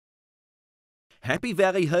Happy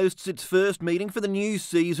Valley hosts its first meeting for the new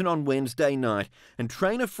season on Wednesday night, and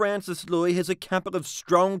trainer Francis Loy has a couple of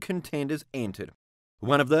strong contenders entered.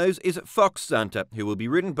 One of those is FOCUS0906ENG, who will be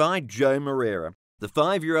ridden by Joe Moreira. The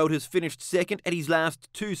 5-year-old has finished second at his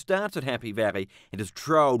last 2 starts at Happy Valley and has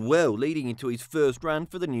trialled well leading into his first run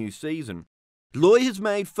for the new season. Loy has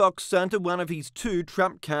made FOCUS0906ENG one of his 2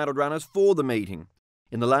 trump-carded runners for the meeting.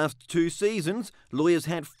 In the last 2 seasons, Loy has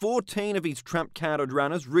had 14 of his trump-carded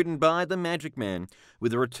runners ridden by the Magic Man,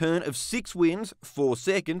 with a return of 6 wins, 4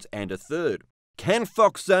 seconds and a third. Can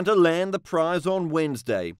FOCUS0906ENG land the prize on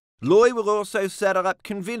Wednesday? Loy will also saddle up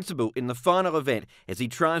Convincible in the final event as he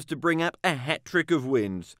tries to bring up a hat-trick of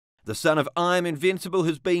wins. The son of I Am Invincible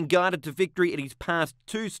has been guided to victory at his past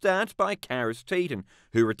 2 starts by Karis Teeton,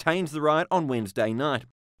 who retains the ride on Wednesday night.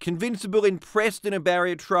 Convincible impressed in a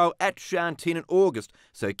barrier trial at Shantin in August,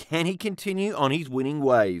 so can he continue on his winning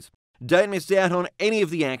ways? Don't miss out on any of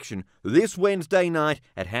the action this Wednesday night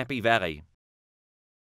at Happy Valley.